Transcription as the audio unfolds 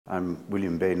I'm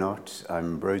William Baynott.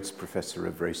 I'm Rhodes Professor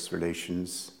of Race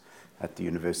Relations at the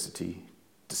university.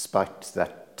 Despite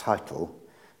that title,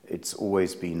 it's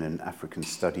always been an African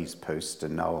Studies post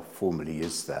and now formally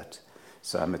is that.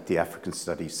 So I'm at the African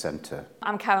Studies Centre.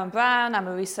 I'm Karen Brown. I'm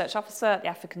a research officer at the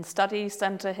African Studies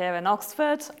Centre here in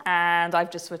Oxford, and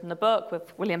I've just written a book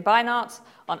with William Baynott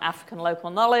on African local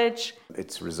knowledge.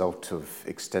 It's a result of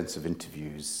extensive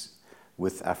interviews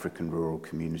with African rural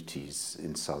communities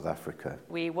in South Africa.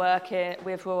 We work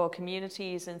with rural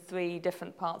communities in 3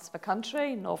 different parts of the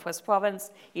country: North West Province,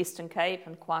 Eastern Cape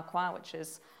and Kwakwa, which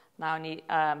is now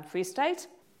in Free State.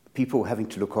 People having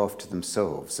to look after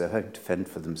themselves, they're having to fend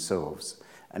for themselves.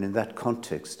 And in that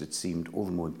context, it seemed all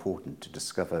the more important to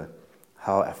discover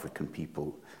how African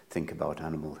people think about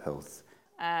animal health.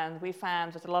 And we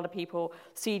found that a lot of people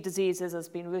see diseases as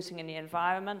being rooting in the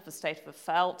environment, the state of the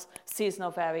veldt,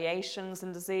 seasonal variations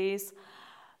in disease.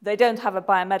 They don't have a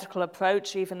biomedical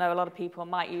approach, even though a lot of people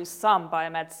might use some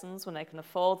biomedicines when they can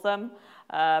afford them.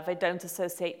 They don't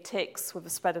associate ticks with the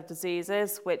spread of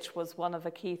diseases, which was one of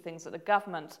the key things that the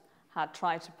government had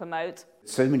tried to promote.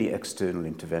 So many external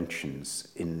interventions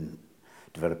in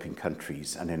developing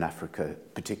countries and in Africa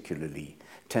particularly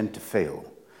tend to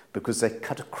fail because they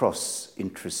cut across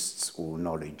interests or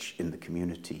knowledge in the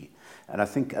community. And I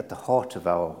think at the heart of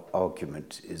our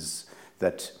argument is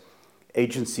that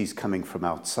agencies coming from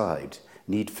outside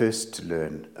need first to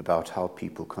learn about how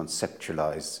people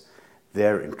conceptualize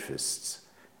their interests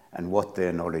and what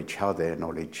their knowledge, how their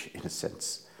knowledge, in a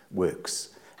sense, works.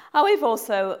 And we've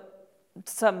also,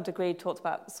 to some degree, talked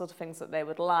about the sort of things that they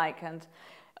would like, and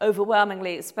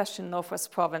overwhelmingly, especially in North West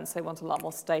Province, they want a lot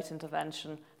more state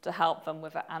intervention to help them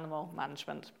with animal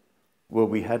management. Well,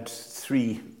 we had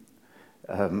 3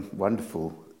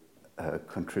 wonderful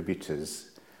contributors,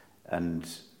 and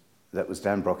that was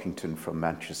Dan Brockington from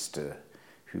Manchester,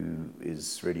 who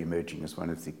is really emerging as one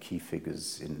of the key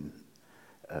figures in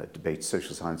debates,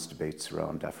 social science debates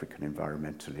around African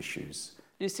environmental issues.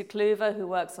 Lucy Kluver, who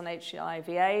works on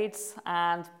HIV/AIDS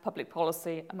and public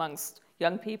policy amongst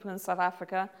young people in South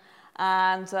Africa,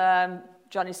 and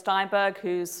Johnny Steinberg,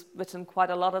 who's written quite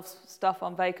a lot of stuff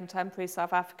on very contemporary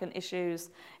South African issues,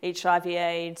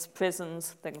 HIV/AIDS,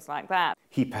 prisons, things like that.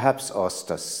 He perhaps asked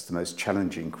us the most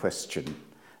challenging question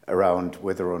around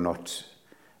whether or not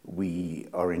we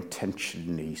are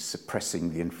intentionally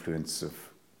suppressing the influence of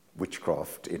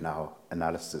witchcraft in our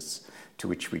analysis, to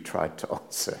which we tried to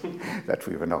answer that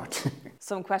we were not.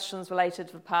 Some questions related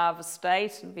to the power of the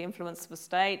state and the influence of the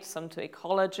state, some to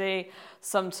ecology,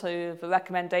 some to the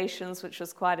recommendations, which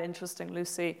was quite interesting.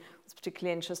 Lucy was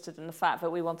particularly interested in the fact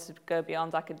that we wanted to go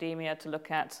beyond academia to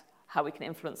look at how we can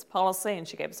influence policy, and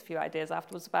she gave us a few ideas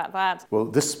afterwards about that. Well,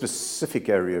 this specific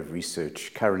area of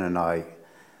research, Karen and I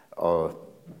are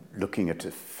looking at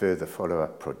a further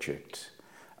follow-up project.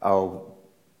 Our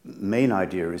main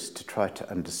idea is to try to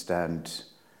understand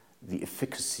the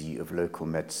efficacy of local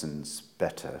medicines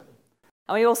better.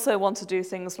 And we also want to do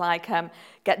things like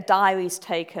get diaries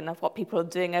taken of what people are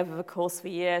doing over the course of a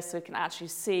year so we can actually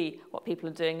see what people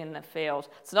are doing in the field.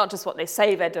 So not just what they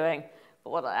say they're doing,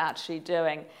 but what they're actually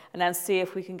doing. And then see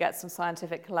if we can get some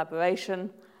scientific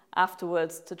collaboration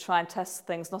afterwards to try and test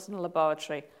things, not in a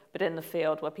laboratory, but in the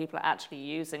field where people are actually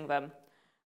using them.